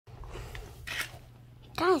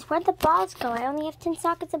Guys, where'd the balls go? I only have 10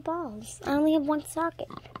 sockets of balls. I only have 1 socket.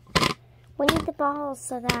 We need the balls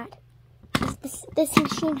so that this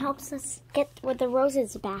machine helps us get with the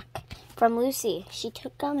roses back from Lucy. She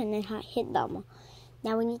took them and then hid them.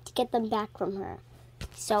 Now we need to get them back from her.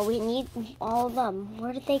 So we need all of them.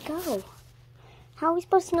 Where did they go? How are we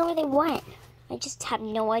supposed to know where they went? I just have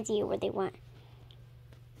no idea where they went.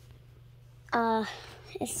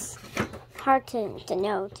 It's hard to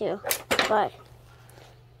know too, but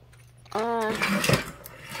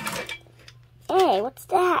hey, what's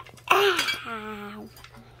that? Ow!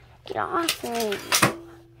 Get off me!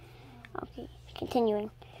 Okay,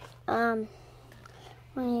 continuing.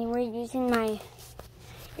 We're using my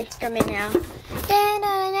instrument now.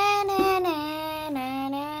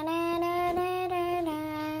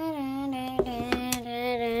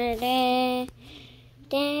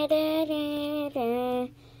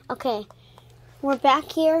 Okay, we're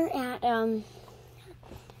back here at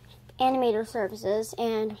Animator Services,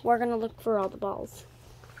 and we're gonna look for all the balls.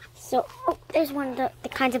 So, oh, there's one of the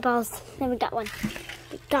kinds of balls. Then we got one.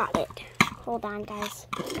 We got it. Hold on, guys.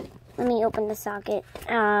 Let me open the socket.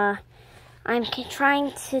 I'm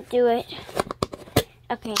trying to do it.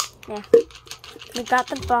 Okay, there. We got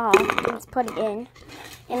the ball. Let's put it in.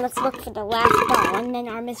 And let's look for the last ball, and then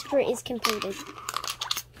our mystery is completed.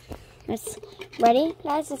 Ready,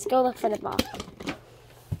 guys? Let's go look for the ball.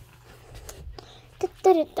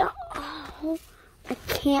 Oh, I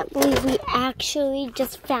can't believe we actually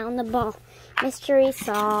just found the ball. Mystery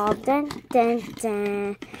solved. Dun, dun,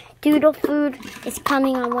 dun. Doodle food is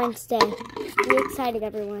coming on Wednesday. Be excited,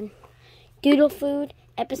 everyone. Doodle food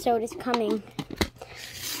episode is coming.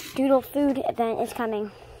 Doodle food event is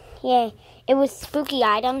coming. Yay. It was Spooky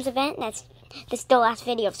Items event. This is the last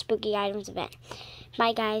video of Spooky Items event.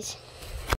 Bye, guys.